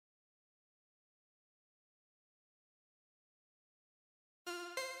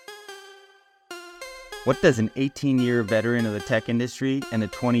What does an 18-year veteran of the tech industry and a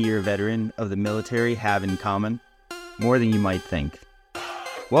 20-year veteran of the military have in common? More than you might think.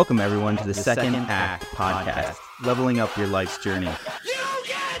 Welcome, everyone, to the Second Act podcast, leveling up your life's journey. You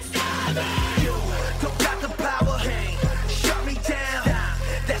can't stop me. You don't got the power. Shut me down.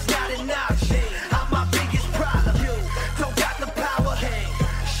 That's not an option. I'm my biggest problem. You don't got the power.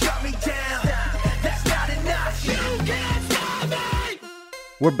 Shut me down. That's not an option. You can't stop me.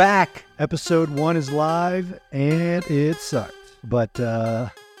 We're back. Episode 1 is live, and it sucked. But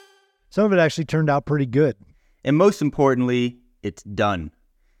some of it actually turned out pretty good. And most importantly, it's done.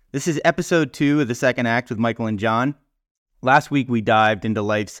 This is episode 2 of the Second Act with Michael and John. Last week, we dived into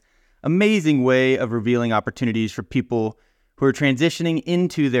life's amazing way of revealing opportunities for people who are transitioning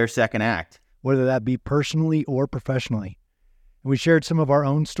into their second act. Whether that be personally or professionally. And we shared some of our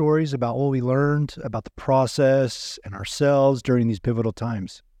own stories about what we learned about the process and ourselves during these pivotal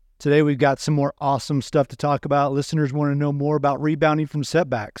times. Today, we've got some more awesome stuff to talk about. Listeners want to know more about rebounding from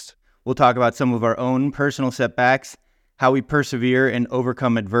setbacks. We'll talk about some of our own personal setbacks, how we persevere and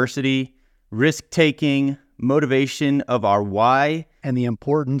overcome adversity, risk-taking, motivation of our why, And the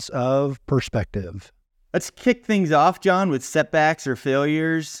importance of perspective. Let's kick things off, John, with setbacks or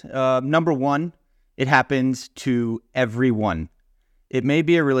failures. Number one, it happens to everyone. It may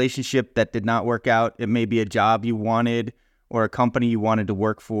be a relationship that did not work out. It may be a job you wanted or a company you wanted to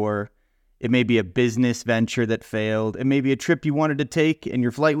work for. It may be a business venture that failed. It may be a trip you wanted to take and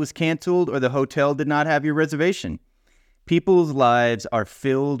your flight was canceled or the hotel did not have your reservation. People's lives are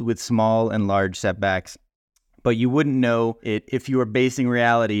filled with small and large setbacks, but you wouldn't know it if you were basing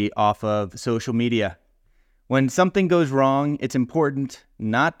reality off of social media. When something goes wrong, it's important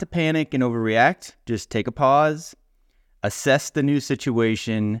not to panic and overreact. Just take a pause, assess the new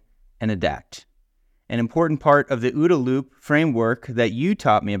situation, and adapt. An important part of the OODA loop framework that you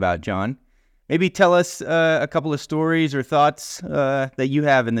taught me about, John. Maybe tell us a couple of stories or thoughts that you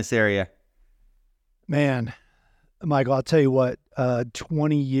have in this area. Man, Michael, I'll tell you what,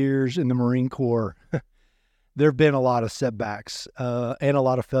 20 years in the Marine Corps, there have been a lot of setbacks and a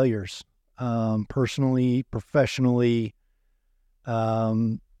lot of failures, personally, professionally,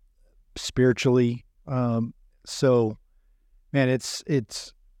 spiritually. So, man,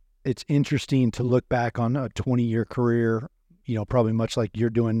 it's interesting to look back on a 20-year career, probably much like you're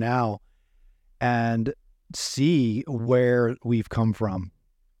doing now, and see where we've come from.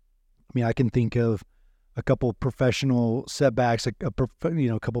 I mean, I can think of a couple professional setbacks, a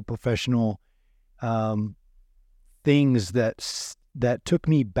couple professional things that took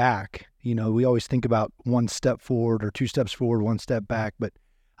me back. We always think about one step forward or two steps forward, one step back, but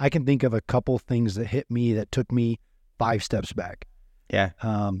I can think of a couple things that hit me that took me 5 steps back. Yeah.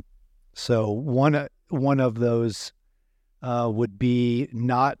 So one of those would be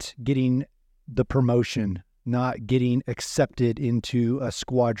not getting the promotion, not getting accepted into a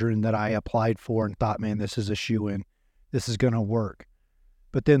squadron that I applied for and thought, man, this is a shoo-in. This is going to work.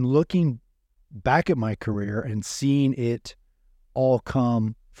 But then looking back at my career and seeing it all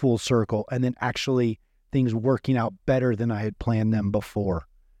come full circle and then actually things working out better than I had planned them before.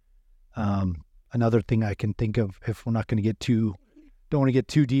 Another thing I can think of, if we're not going to don't want to get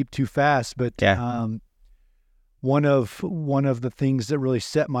too deep too fast, but yeah. One of the things that really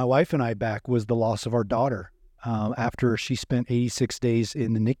set my wife and I back was the loss of our daughter after she spent 86 days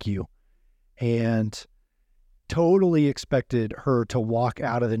in the NICU, and totally expected her to walk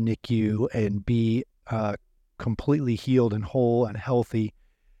out of the NICU and be completely healed and whole and healthy,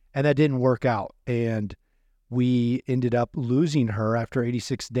 and that didn't work out. And we ended up losing her after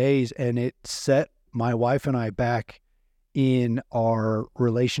 86 days, and it set my wife and I back in our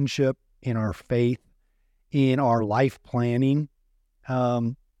relationship, in our faith, in our life planning,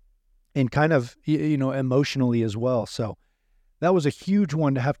 and kind of, emotionally as well. So that was a huge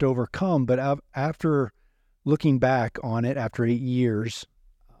one to have to overcome. But after looking back on it after 8 years,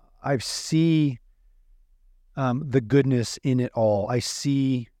 I see the goodness in it all. I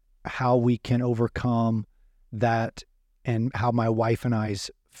see how we can overcome that and how my wife and I's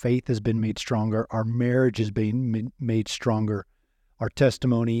faith has been made stronger. Our marriage has been made stronger. Our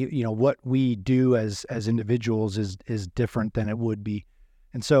testimony, what we do as individuals is different than it would be.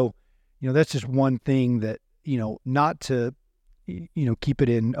 And so, that's just one thing that, not to, keep it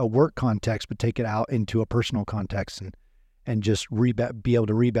in a work context, but take it out into a personal context and just be able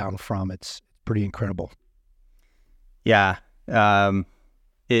to rebound from. It's pretty incredible. Yeah. When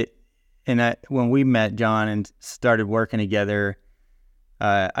we met, John, and started working together,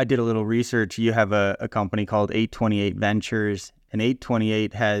 I did a little research. You have a company called 828 Ventures, and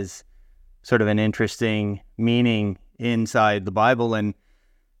 828 has sort of an interesting meaning inside the Bible. And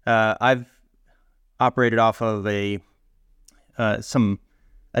I've operated off of a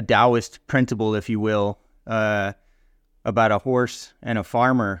Taoist principle, if you will, about a horse and a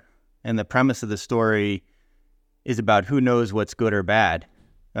farmer. And the premise of the story is about who knows what's good or bad.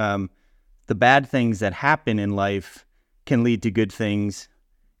 The bad things that happen in life can lead to good things,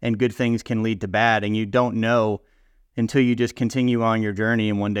 and good things can lead to bad. And you don't know until you just continue on your journey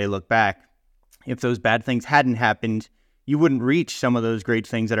and one day look back. If those bad things hadn't happened, you wouldn't reach some of those great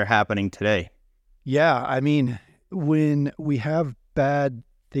things that are happening today. Yeah, I mean, when we have bad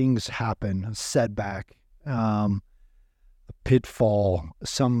things happen, a setback, a pitfall,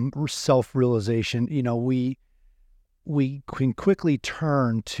 some self-realization, we can quickly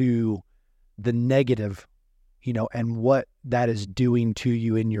turn to the negative, and what that is doing to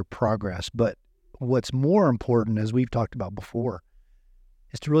you in your progress. But what's more important, as we've talked about before,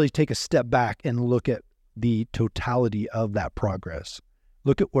 is to really take a step back and look at the totality of that progress.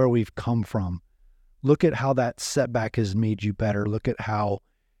 Look at where we've come from. Look at how that setback has made you better. Look at how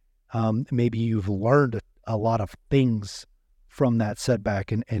maybe you've learned a lot of things from that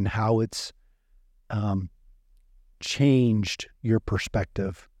setback, and how it's changed your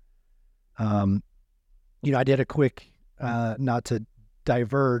perspective. I did a quick, not to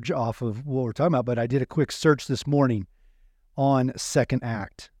diverge off of what we're talking about, but I did a quick search this morning on second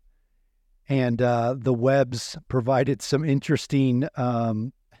act, and the webs provided some interesting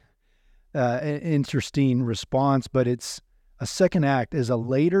response. But it's a second act is a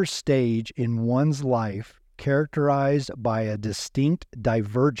later stage in one's life characterized by a distinct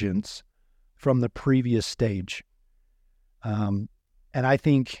divergence from the previous stage. And I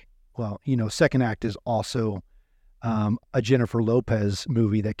think, second act is also a Jennifer Lopez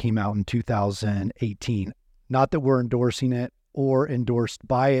movie that came out in 2018. Not that we're endorsing it or endorsed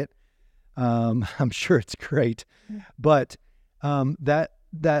by it. I'm sure it's great, but that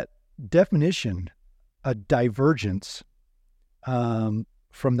definition, a divergence from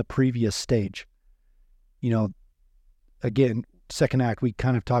the previous stage. Again, second act, we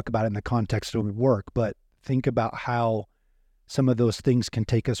kind of talk about it in the context of work, but think about how some of those things can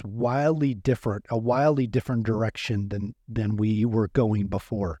take us a wildly different direction than we were going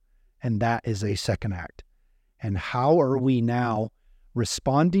before. And that is a second act. And how are we now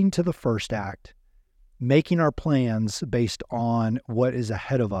responding to the first act, making our plans based on what is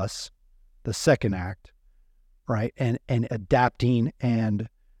ahead of us, the second act, right? And adapting, and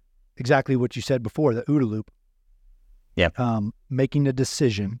exactly what you said before, the OODA loop. Yeah. Making a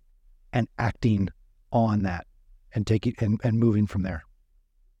decision and acting on that, and taking and moving from there.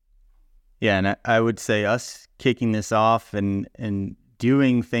 Yeah, and I would say us kicking this off and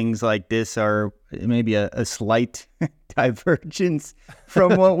doing things like this are maybe a slight divergence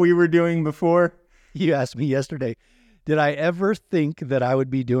from what we were doing before. You asked me yesterday, did I ever think that I would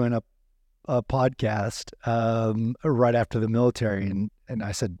be doing a podcast right after the military? And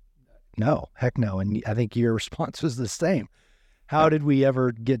I said, no, heck no. And I think your response was the same. How did we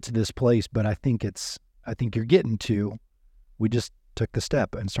ever get to this place? But I think you're getting to, we just took the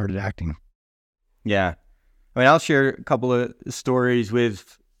step and started acting. Yeah. I mean, I'll share a couple of stories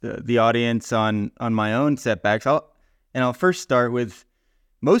with the audience on my own setbacks. I'll first start with,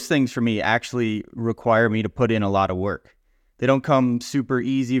 most things for me actually require me to put in a lot of work. They don't come super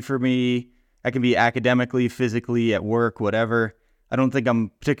easy for me. I can be academically, physically, at work, whatever. I don't think I'm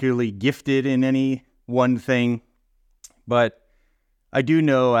particularly gifted in any one thing, but I do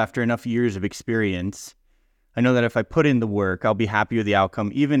know after enough years of experience, I know that if I put in the work, I'll be happy with the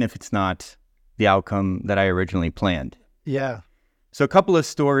outcome, even if it's not the outcome that I originally planned. Yeah. So a couple of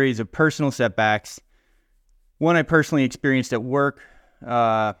stories of personal setbacks. One I personally experienced at work.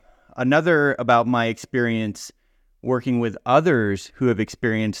 Another about my experience working with others who have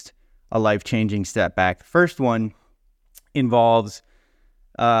experienced a life-changing setback. The first one involves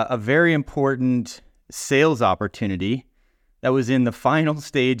a very important sales opportunity that was in the final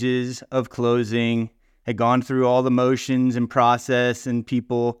stages of closing, had gone through all the motions and process and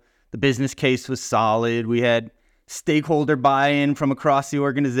people. The business case was solid. We had stakeholder buy-in from across the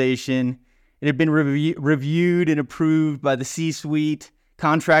organization. It had been reviewed and approved by the C-suite.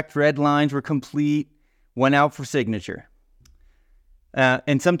 Contract red lines were complete, went out for signature.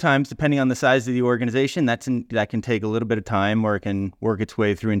 And sometimes, depending on the size of the organization, that can take a little bit of time, or it can work its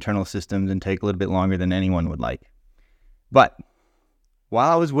way through internal systems and take a little bit longer than anyone would like. But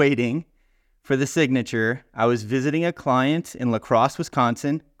while I was waiting for the signature, I was visiting a client in La Crosse,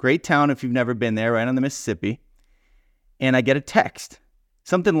 Wisconsin. Great town if you've never been there, right on the Mississippi. And I get a text,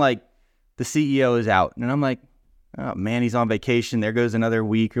 something like, the CEO is out. And I'm like, oh man, he's on vacation. There goes another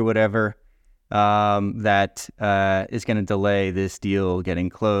week or whatever. That is going to delay this deal getting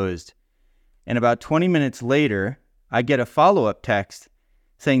closed. And about 20 minutes later, I get a follow-up text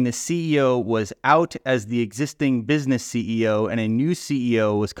saying the CEO was out as the existing business CEO and a new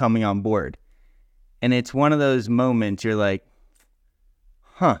CEO was coming on board. And it's one of those moments you're like,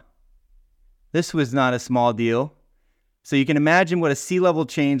 this was not a small deal. So you can imagine what a C-level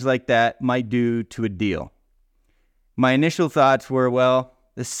change like that might do to a deal. My initial thoughts were, well,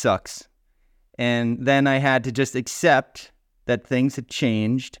 this sucks. And then I had to just accept that things had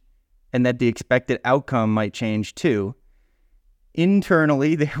changed and that the expected outcome might change too.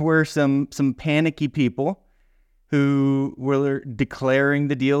 Internally, there were some panicky people who were declaring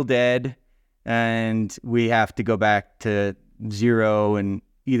the deal dead, and we have to go back to zero and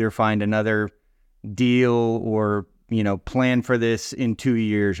either find another deal or, plan for this in 2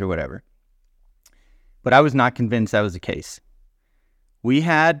 years or whatever. But I was not convinced that was the case. We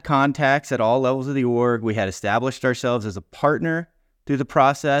had contacts at all levels of the org. We had established ourselves as a partner through the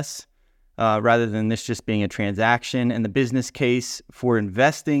process, rather than this just being a transaction. And the business case for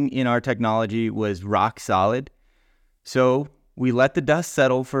investing in our technology was rock solid. So we let the dust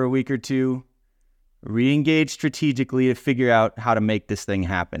settle for a week or two, re-engage strategically to figure out how to make this thing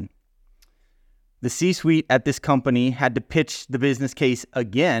happen. The C-suite at this company had to pitch the business case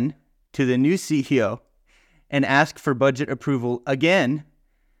again to the new CEO and ask for budget approval again.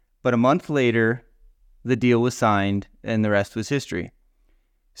 But a month later, the deal was signed and the rest was history.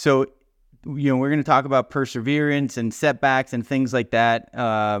 So, we're going to talk about perseverance and setbacks and things like that.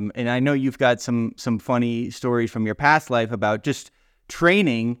 And I know you've got some funny stories from your past life about just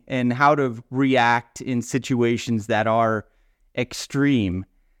training and how to react in situations that are extreme.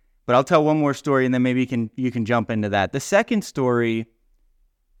 But I'll tell one more story and then maybe you can jump into that. The second story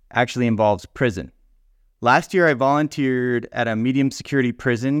actually involves prison. Last year, I volunteered at a medium security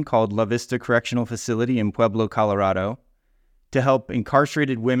prison called La Vista Correctional Facility in Pueblo, Colorado, to help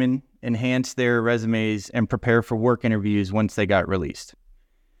incarcerated women enhance their resumes and prepare for work interviews once they got released.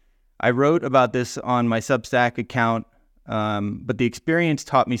 I wrote about this on my Substack account, but the experience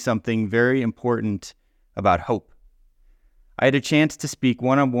taught me something very important about hope. I had a chance to speak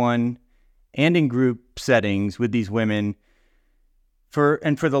one-on-one and in group settings with these women. For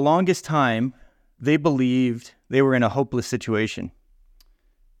the longest time, they believed they were in a hopeless situation.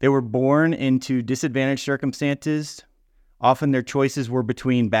 They were born into disadvantaged circumstances. Often their choices were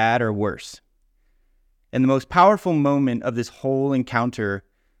between bad or worse. And the most powerful moment of this whole encounter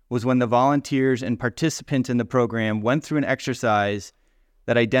was when the volunteers and participants in the program went through an exercise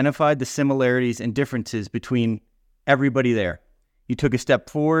that identified the similarities and differences between everybody there. You took a step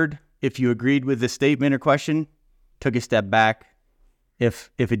forward if you agreed with the statement or question, took a step back if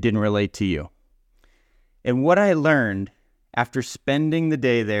it didn't relate to you. And what I learned after spending the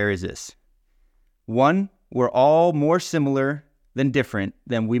day there is this. One, we're all more similar than different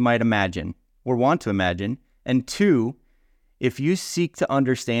than we might imagine or want to imagine. And two, if you seek to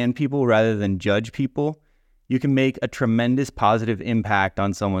understand people rather than judge people, you can make a tremendous positive impact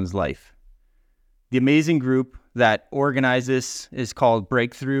on someone's life. The amazing group that organized this is called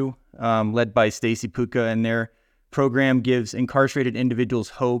Breakthrough, led by Stacy Puka, and their program gives incarcerated individuals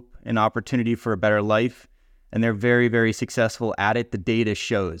hope and opportunity for a better life. And they're very, very successful at it. The data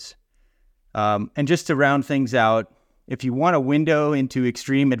shows. And just to round things out, if you want a window into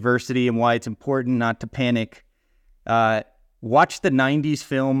extreme adversity and why it's important not to panic, watch the 90s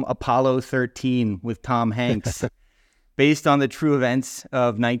film Apollo 13 with Tom Hanks, based on the true events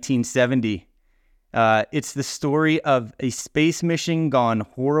of 1970. It's the story of a space mission gone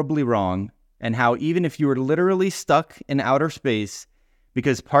horribly wrong, and how even if you were literally stuck in outer space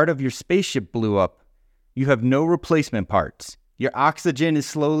because part of your spaceship blew up, you have no replacement parts. Your oxygen is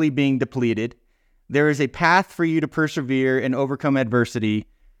slowly being depleted. There is a path for you to persevere and overcome adversity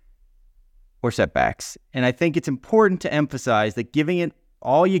or setbacks. And I think it's important to emphasize that giving it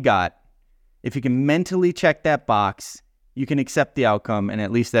all you got, if you can mentally check that box, you can accept the outcome. And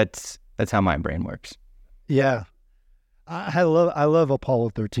at least that's how my brain works. Yeah. I love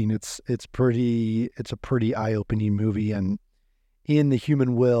Apollo 13. It's a pretty eye-opening movie and in the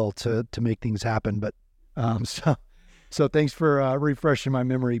human will to make things happen. But so thanks for refreshing my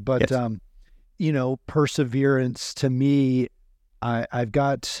memory. But Yes. Perseverance to me, I've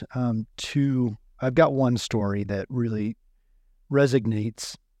got one story that really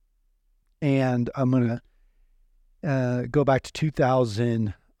resonates, and I'm gonna go back to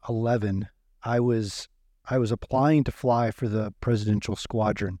 2011. I was applying to fly for the presidential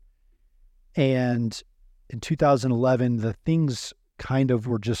squadron, and in 2011, the things kind of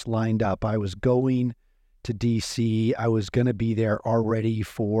were just lined up. I was going to DC. I was going to be there already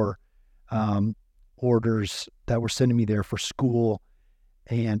for orders that were sending me there for school.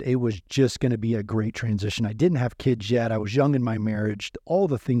 and it was just going to be a great transition. I didn't have kids yet. I was young in my marriage. All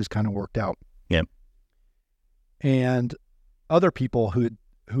the things kind of worked out. Yeah. And other people who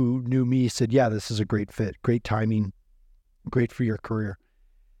knew me said, yeah, this is a great fit, great timing, great for your career.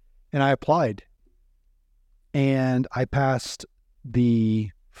 And I applied, and I passed the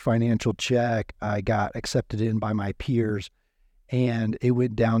financial check. I got accepted in by my peers, and it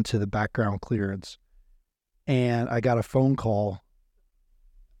went down to the background clearance. And I got a phone call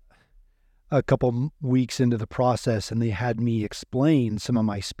a couple weeks into the process, and they had me explain some of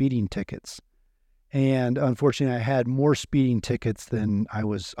my speeding tickets. And unfortunately, I had more speeding tickets than I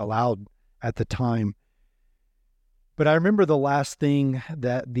was allowed at the time. But I remember the last thing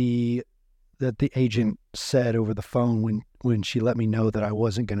that the agent said over the phone when she let me know that I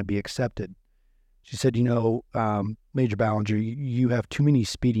wasn't going to be accepted. She said, Major Ballinger, you have too many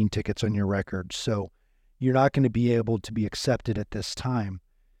speeding tickets on your record, so you're not going to be able to be accepted at this time.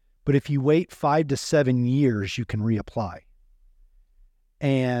 But if you wait 5 to 7 years, you can reapply.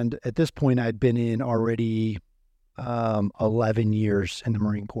 And at this point, I'd been in already 11 years in the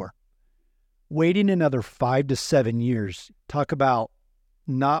Marine Corps. Waiting another 5 to 7 years, talk about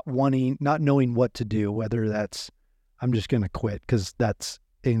not knowing what to do, whether that's, I'm just going to quit because that's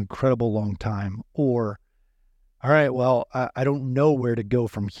an incredible long time, or, all right, well, I don't know where to go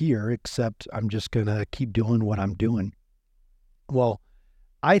from here, except I'm just going to keep doing what I'm doing. Well,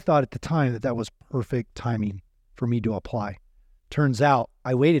 I thought at the time that was perfect timing for me to apply. Turns out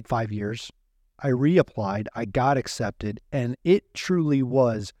I waited 5 years. I reapplied. I got accepted, and it truly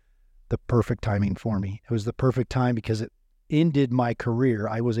was the perfect timing for me. It was the perfect time because it ended my career.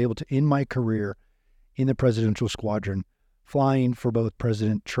 I was able to end my career in the presidential squadron, flying for both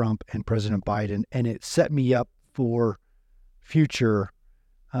President Trump and President Biden, and it set me up for future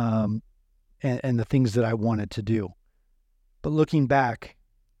and the things that I wanted to do. But looking back,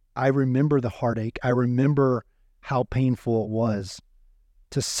 I remember the heartache. I remember how painful it was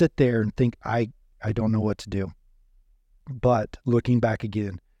to sit there and think, I don't know what to do. But looking back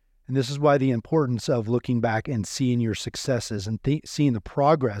again, and this is why the importance of looking back and seeing your successes and seeing the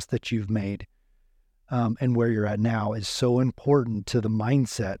progress that you've made and where you're at now is so important to the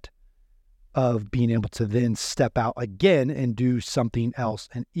mindset of being able to then step out again and do something else.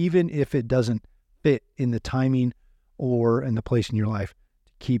 And even if it doesn't fit in the timing or in the place in your life,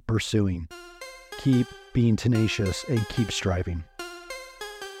 keep pursuing, keep being tenacious, and keep striving.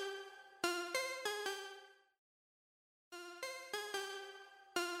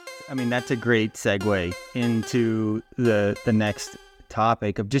 I mean, that's a great segue into the next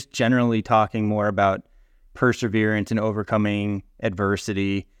topic of just generally talking more about perseverance and overcoming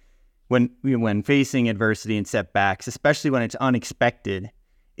adversity. When facing adversity and setbacks, especially when it's unexpected,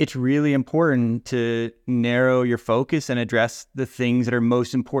 it's really important to narrow your focus and address the things that are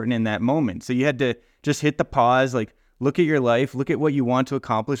most important in that moment. So you had to just hit the pause, like look at your life, look at what you want to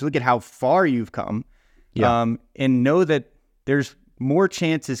accomplish, look at how far you've come, and know that there's more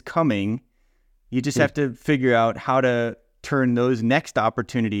chances coming. You just have to figure out how to turn those next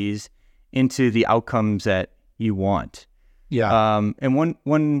opportunities into the outcomes that you want. And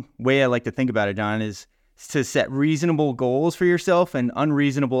one way I like to think about it, John, is to set reasonable goals for yourself and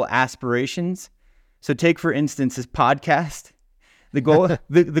unreasonable aspirations. So take, for instance, this podcast. The goal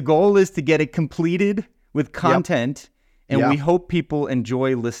the goal is to get it completed with content, and we hope people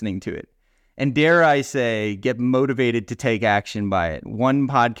enjoy listening to it. And dare I say, get motivated to take action by it. One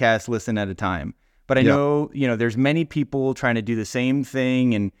podcast listen at a time. But I know, there's many people trying to do the same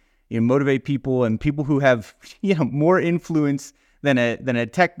thing and motivate people, and people who have, more influence than a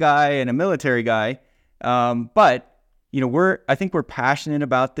tech guy and a military guy. But I think we're passionate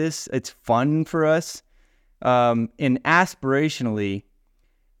about this. It's fun for us. And aspirationally,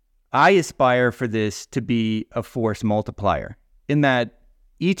 I aspire for this to be a force multiplier, in that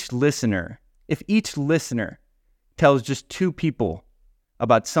if each listener tells just 2 people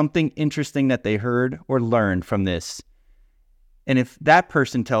about something interesting that they heard or learned from this, and if that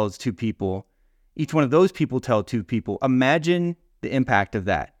person tells 2 people, each one of those people tell 2 people, imagine the impact of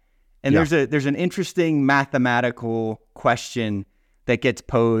that. And there's an interesting mathematical question that gets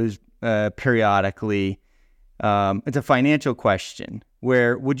posed periodically. It's a financial question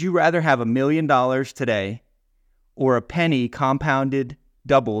where, would you rather have $1 million today or a penny compounded,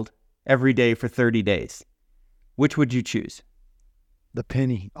 doubled every day for 30 days? Which would you choose? The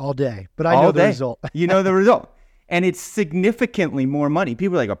penny all day, but I know the result. You know the result. And it's significantly more money.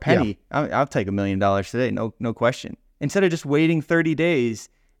 People are like, a penny, I'll take $1 million today. No question. Instead of just waiting 30 days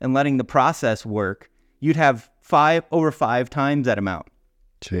and letting the process work, you'd have over 5 times that amount.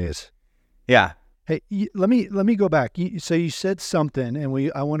 Jeez. Yeah. Hey, let me go back. So you said something,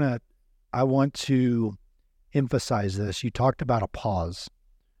 and I want to emphasize this. You talked about a pause,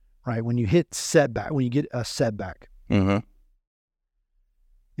 right? When you hit setback, when you get a setback, Mm-hmm.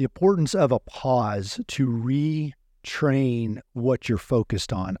 the importance of a pause to retrain what you're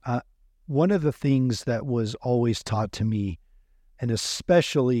focused on. One of the things that was always taught to me, and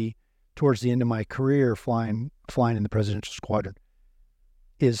especially towards the end of my career flying in the presidential squadron,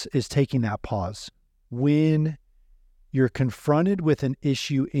 is taking that pause. When you're confronted with an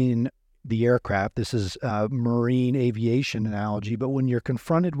issue in the aircraft, this is a marine aviation analogy, but when you're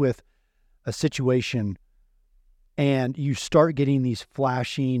confronted with a situation and you start getting these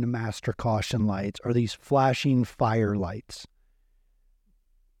flashing master caution lights or these flashing fire lights,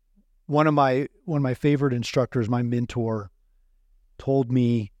 one of my favorite instructors, my mentor, told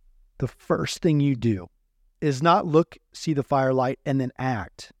me the first thing you do is not look, see the fire light, and then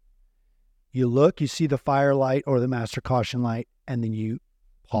act. You look, you see the fire light or the master caution light, and then you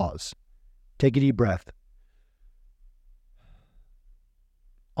pause. Take a deep breath.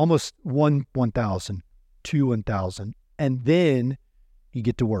 Almost 1,000, 1,000, and then you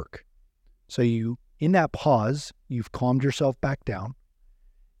get to work. So in that pause, you've calmed yourself back down.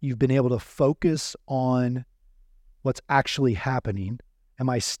 You've been able to focus on what's actually happening. Am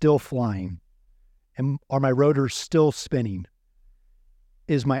I still flying? Are my rotors still spinning?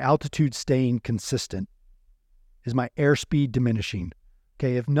 Is my altitude staying consistent? Is my airspeed diminishing?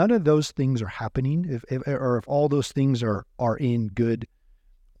 Okay, if none of those things are happening, if all those things are in good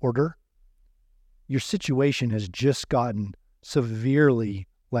order, your situation has just gotten severely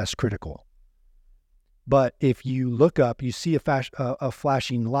less critical. But if you look up, you see a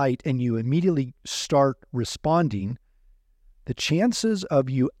flashing light, and you immediately start responding, the chances of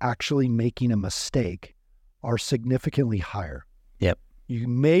you actually making a mistake are significantly higher. Yep. You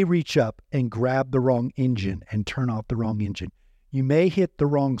may reach up and grab the wrong engine and turn off the wrong engine. You may hit the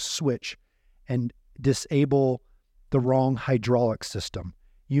wrong switch and disable the wrong hydraulic system.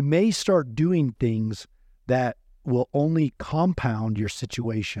 You may start doing things that will only compound your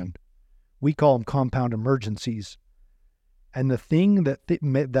situation. We call them compound emergencies. And the thing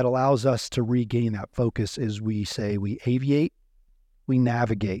that allows us to regain that focus is we say we aviate, we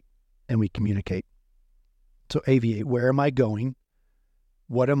navigate, and we communicate. So aviate, where am I going?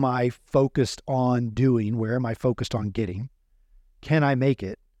 What am I focused on doing? Where am I focused on getting? Can I make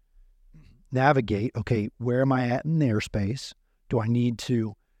it? Navigate, okay, where am I at in the airspace? Do I need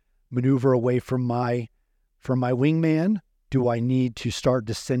to maneuver away from my wingman? Do I need to start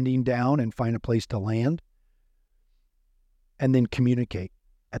descending down and find a place to land? And then communicate.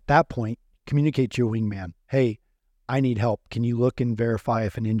 At that point, communicate to your wingman. Hey, I need help. Can you look and verify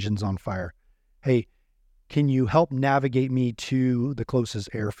if an engine's on fire? Hey, can you help navigate me to the closest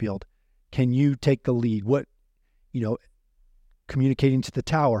airfield? Can you take the lead? Communicating to the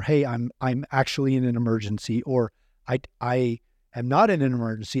tower. Hey, I'm actually in an emergency, or I am not in an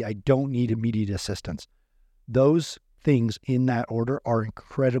emergency. I don't need immediate assistance. Those things in that order are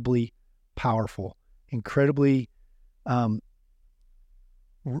incredibly powerful, incredibly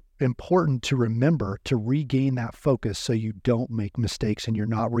important to remember to regain that focus so you don't make mistakes and you're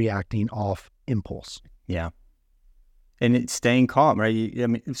not reacting off impulse. Yeah. And it's staying calm,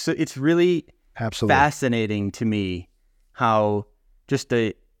 right? So it's really absolutely fascinating to me how just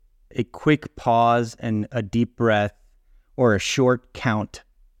a quick pause and a deep breath or a short count,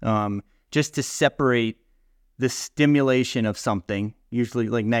 just to separate the stimulation of something, usually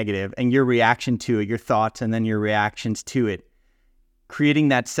like negative, and your reaction to it, your thoughts, and then your reactions to it, creating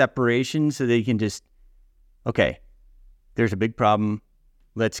that separation so that you can just, okay, there's a big problem.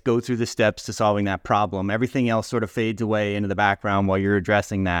 Let's go through the steps to solving that problem. Everything else sort of fades away into the background while you're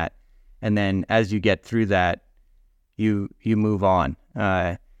addressing that. And then as you get through that, you move on.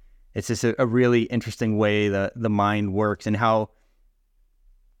 It's just a really interesting way the mind works, and how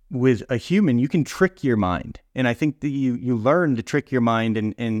with a human, you can trick your mind. And I think that you learn to trick your mind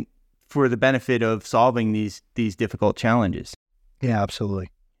and for the benefit of solving these difficult challenges. Yeah,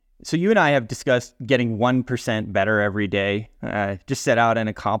 absolutely. So you and I have discussed getting 1% better every day. Just set out and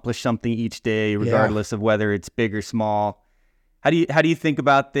accomplish something each day, regardless of whether it's big or small. How do you think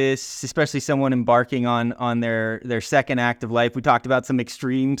about this, especially someone embarking on their second act of life? We talked about some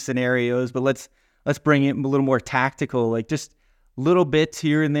extreme scenarios, but let's bring it a little more tactical, like just little bits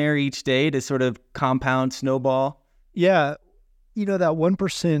here and there each day to sort of compound snowball. Yeah, that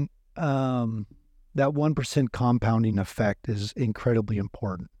 1%, that 1% compounding effect is incredibly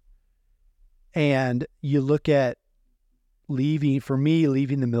important. And you look at leaving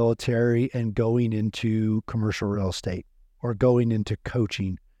the military and going into commercial real estate or going into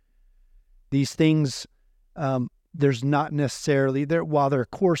coaching. These things, there's not necessarily there, while there are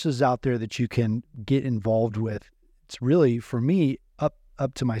courses out there that you can get involved with, it's really, for me,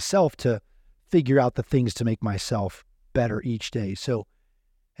 up to myself to figure out the things to make myself better each day. So,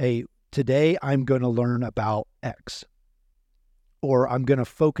 hey, today I'm going to learn about X, or I'm going to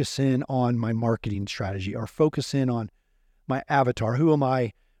focus in on my marketing strategy, or focus in on my avatar. Who am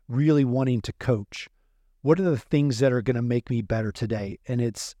I really wanting to coach? What are the things that are going to make me better today? And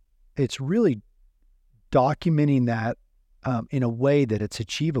it's really documenting that in a way that it's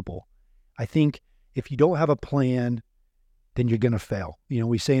achievable. I think if you don't have a plan, then you're going to fail. You know,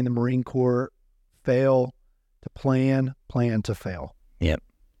 we say in the Marine Corps, fail to plan, plan to fail. Yep.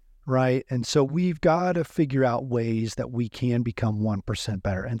 Right. And so we've got to figure out ways that we can become 1%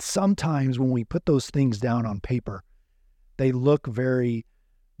 better. And sometimes when we put those things down on paper, they look very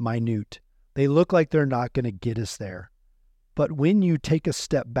minute. They look like they're not going to get us there. But when you take a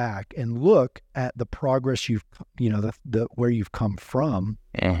step back and look at the progress the where you've come from,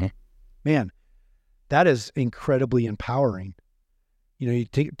 man, that is incredibly empowering. You know,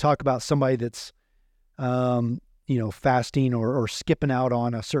 you talk about somebody that's, fasting or skipping out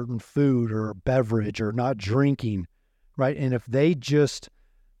on a certain food or beverage or not drinking, right? And if they just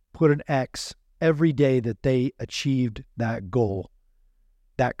put an X every day that they achieved that goal,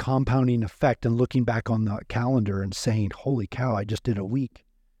 that compounding effect, and looking back on the calendar and saying, holy cow, I just did a week.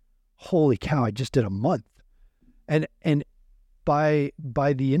 Holy cow, I just did a month. And by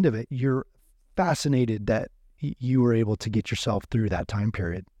the end of it, you're fascinated that you were able to get yourself through that time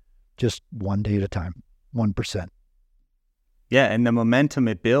period, just one day at a time, 1%. Yeah, and the momentum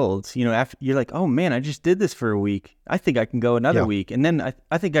it builds, after you're like, oh man, I just did this for a week. I think I can go another week. And then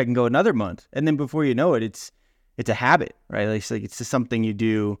I think I can go another month. And then before you know it, it's a habit, right? It's just something you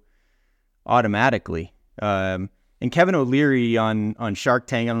do automatically. And Kevin O'Leary on Shark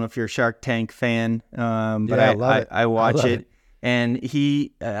Tank, I don't know if you're a Shark Tank fan, but I love it. I watch it. And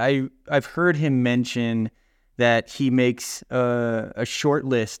I've heard him mention that he makes a short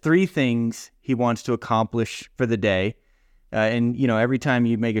list, 3 things he wants to accomplish for the day. And every time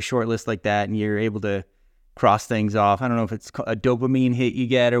you make a short list like that and you're able to cross things off, I don't know if it's a dopamine hit you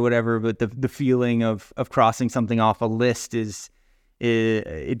get or whatever, but the feeling of crossing something off a list is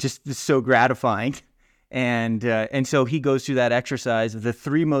so gratifying. And so he goes through that exercise of the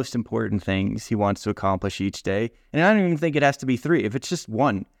 3 most important things he wants to accomplish each day. And I don't even think it has to be 3. If it's just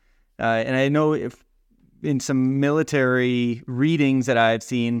 1, and I know if in some military readings that I've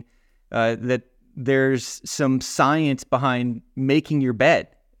seen that there's some science behind making your bed,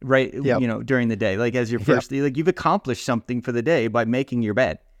 right? Yep. During the day, like as your first, like you've accomplished something for the day by making your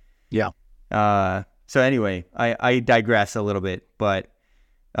bed. Yeah. So anyway, I digress a little bit, but,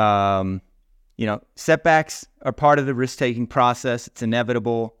 setbacks are part of the risk-taking process. It's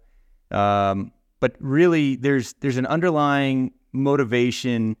inevitable. But really there's an underlying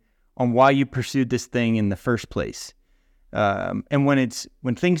motivation on why you pursued this thing in the first place. And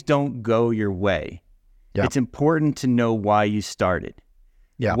when things don't go your way, it's important to know why you started.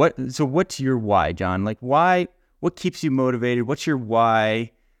 Yeah. So what's your why, John? Like what keeps you motivated? What's your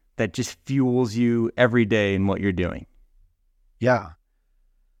why that just fuels you every day in what you're doing? Yeah.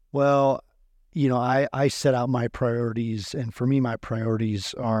 Well, I set out my priorities, and for me, my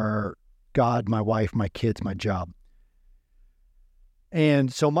priorities are God, my wife, my kids, my job.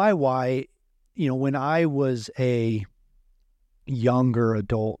 And so my why, when I was a younger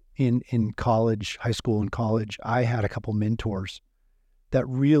adult in college, high school and college, I had a couple mentors that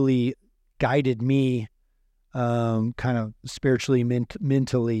really guided me kind of spiritually,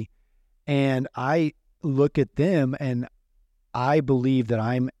 mentally. And I look at them and I believe that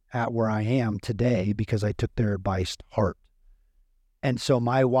I'm at where I am today because I took their advice to heart. And so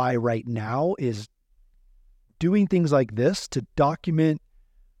my why right now is doing things like this to document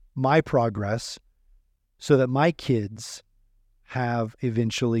my progress so that my kids have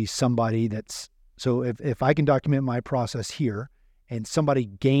eventually somebody so if I can document my process here and somebody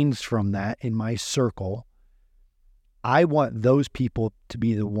gains from that in my circle, I want those people to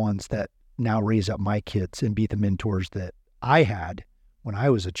be the ones that now raise up my kids and be the mentors that I had when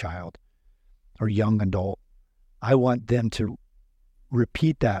I was a child or young adult. I want them to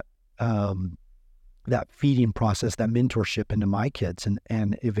repeat that feeding process, that mentorship into my kids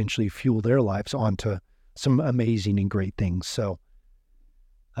and eventually fuel their lives onto some amazing and great things. So,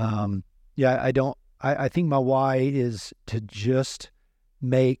 I think my why is to just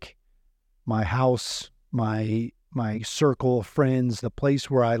make my house, my circle of friends, the place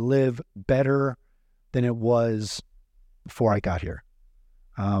where I live better than it was before I got here,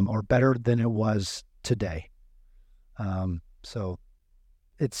 or better than it was today. So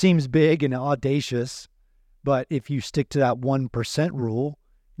it seems big and audacious, but if you stick to that 1% rule,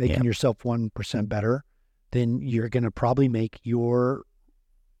 making yourself 1% better, then you're going to probably make your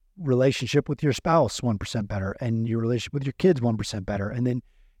relationship with your spouse 1% better, and your relationship with your kids 1% better. And then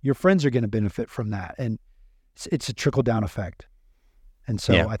your friends are going to benefit from that. And it's a trickle down effect. And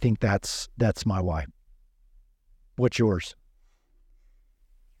so I think that's my why. What's yours?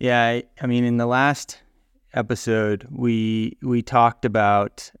 Yeah. I mean, in the last episode, we talked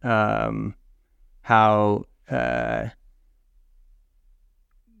about how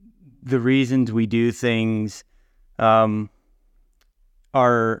the reasons we do things are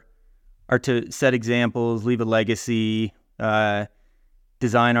to set examples, leave a legacy,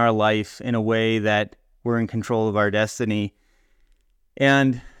 design our life in a way that we're in control of our destiny,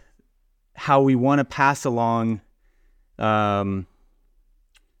 and how we want to pass along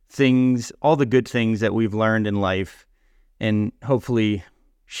things, all the good things that we've learned in life, and hopefully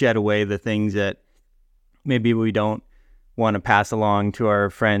shed away the things that maybe we don't want to pass along to our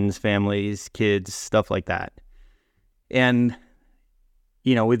friends, families, kids, stuff like that. And,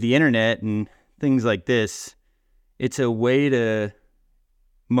 you know, with the internet and things like this, it's a way to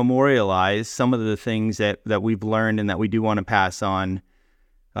memorialize some of the things that we've learned and that we do want to pass on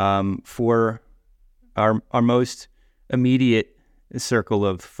for our most immediate circle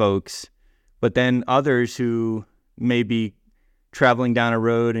of folks, but then others who may be traveling down a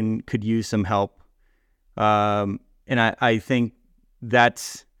road and could use some help. And I think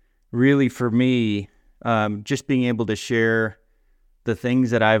that's really, for me, just being able to share the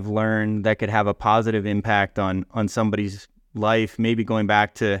things that I've learned that could have a positive impact on somebody's life, maybe going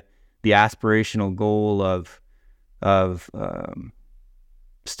back to the aspirational goal of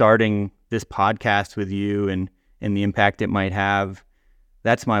starting this podcast with you and the impact it might have.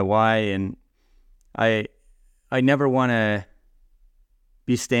 That's my why. And I never want to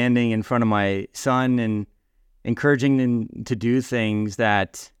be standing in front of my son and encouraging them to do things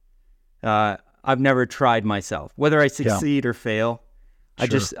that I've never tried myself, whether I succeed or fail.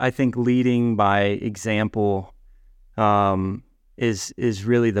 Sure. I think leading by example is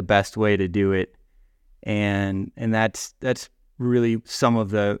really the best way to do it. And that's really some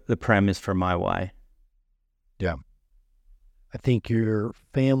of the premise for my why. Yeah. I think your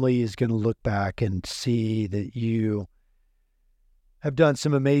family is going to look back and see that you have done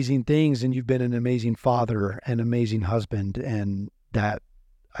some amazing things, and you've been an amazing father, an amazing husband. And that,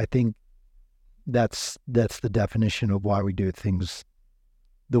 I think that's the definition of why we do things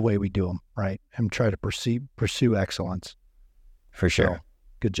the way we do them, right? And try to pursue excellence. For sure. So,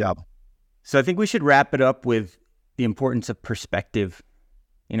 good job. So I think we should wrap it up with the importance of perspective.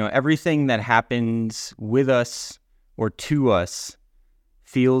 You know, everything that happens with us or to us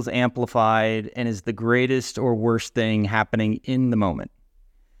feels amplified and is the greatest or worst thing happening in the moment.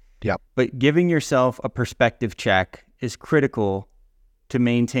 Yep. But giving yourself a perspective check is critical to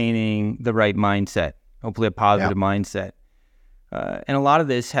maintaining the right mindset, hopefully a positive mindset. And a lot of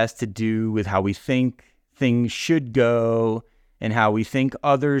this has to do with how we think things should go and how we think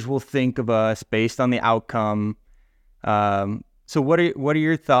others will think of us based on the outcome. So what are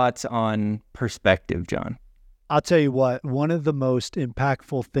your thoughts on perspective, John? I'll tell you what, one of the most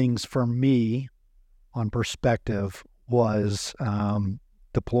impactful things for me on perspective was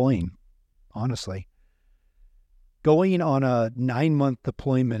deploying, honestly. Going on a 8-month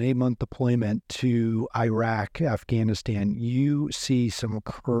deployment to Iraq, Afghanistan, you see some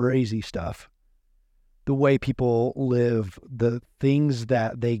crazy stuff. The way people live, the things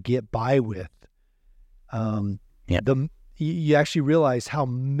that they get by with. You actually realize how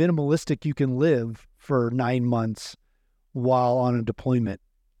minimalistic you can live for 9 months while on a deployment.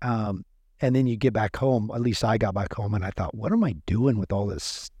 And then you get back home. At least I got back home and I thought, what am I doing with all this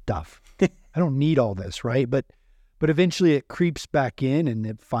stuff? I don't need all this, right? But eventually it creeps back in and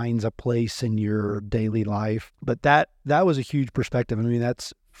it finds a place in your daily life. But that was a huge perspective. I mean,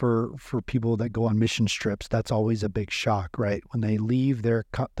 that's for people that go on mission trips, that's always a big shock, right? When they leave the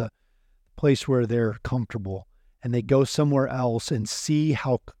place where they're comfortable and they go somewhere else and see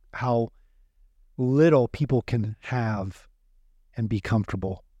how little people can have and be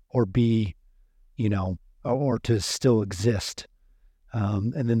comfortable or be, or to still exist.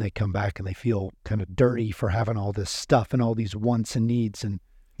 And then they come back and they feel kind of dirty for having all this stuff and all these wants and needs.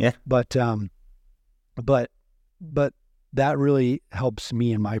 But that really helps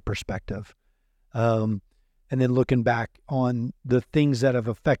me in my perspective. And then looking back on the things that have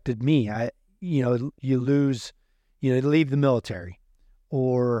affected me, you leave the military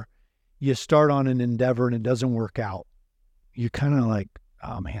or you start on an endeavor and it doesn't work out. You're kind of like,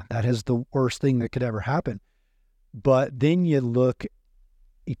 oh man, that is the worst thing that could ever happen. But then you look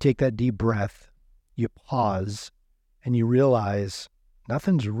you take that deep breath, you pause, and you realize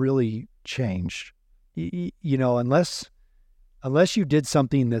nothing's really changed. You know, unless you did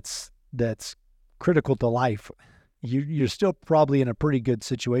something that's critical to life, you're still probably in a pretty good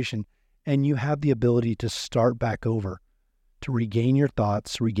situation, and you have the ability to start back over, to regain your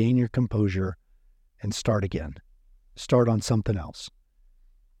thoughts, regain your composure, and start again. Start on something else.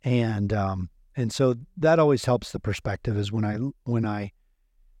 And so that always helps the perspective, is when I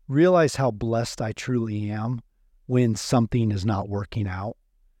realize how blessed I truly am when something is not working out,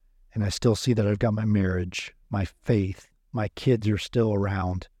 and I still see that I've got my marriage, my faith, my kids are still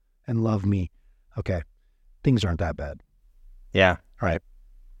around and love me. Okay, things aren't that bad. Yeah. Right.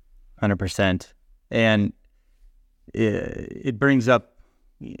 100%. And it brings up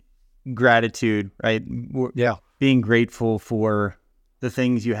gratitude, right? Yeah. Being grateful for the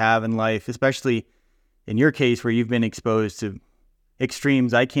things you have in life, especially in your case where you've been exposed to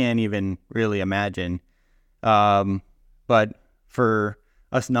extremes I can't even really imagine. But for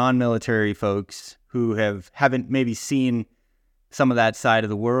us non-military folks who haven't maybe seen some of that side of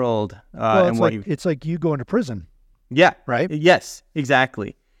the world, it's like you going to prison. Yeah. Right. Yes,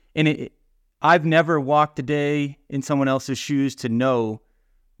 exactly. And I've never walked a day in someone else's shoes to know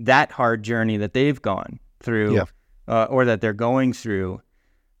that hard journey that they've gone through, or that they're going through.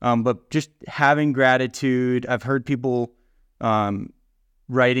 But just having gratitude, I've heard people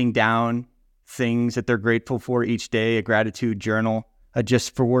writing down things that they're grateful for each day, a gratitude journal,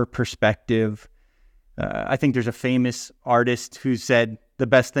 just for perspective. I think there's a famous artist who said the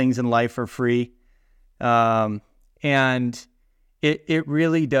best things in life are free. And it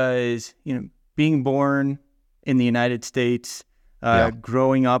really does, being born in the United States,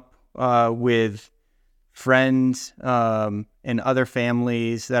 growing up with friends and other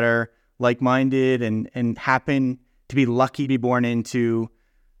families that are like-minded and happen to be lucky to be born into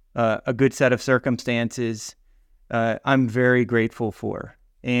a good set of circumstances, I'm very grateful for.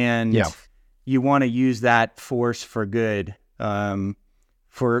 And you want to use that force for good,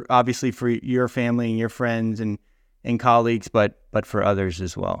 for obviously for your family and your friends and colleagues, but for others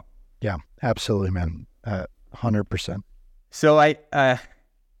as well. Yeah, absolutely, man. 100%. So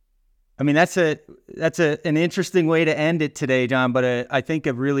I mean, that's an interesting way to end it today, John, but I think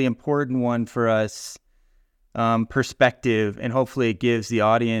a really important one for us, perspective, and hopefully it gives the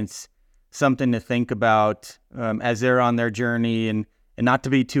audience something to think about as they're on their journey, and not to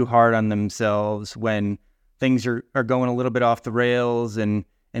be too hard on themselves when things are going a little bit off the rails, and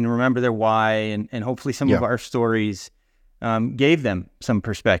remember their why, and hopefully some of our stories gave them some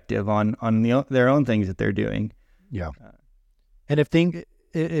perspective on their own things that they're doing. Yeah. And if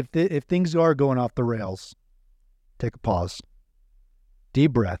things are going off the rails, take a pause,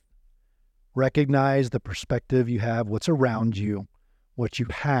 deep breath, recognize the perspective you have, what's around you, what you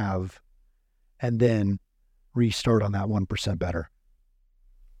have, and then restart on that 1% better.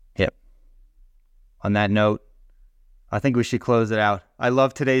 Yep. On that note, I think we should close it out. I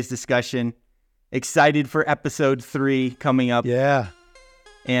love today's discussion. Excited for episode 3 coming up. Yeah.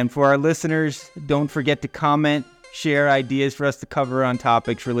 And for our listeners, don't forget to comment, share ideas for us to cover on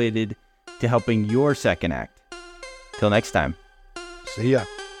topics related to helping your second act. Till next time. See ya.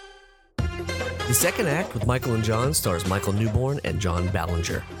 The Second Act with Michael and John stars Michael Newborn and John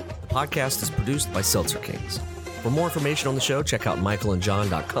Ballinger. The podcast is produced by Seltzer Kings. For more information on the show, check out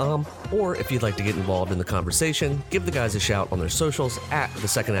michaelandjohn.com, or if you'd like to get involved in the conversation, give the guys a shout on their socials at The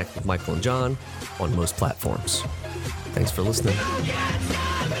Second Act with Michael and John on most platforms. Thanks for listening.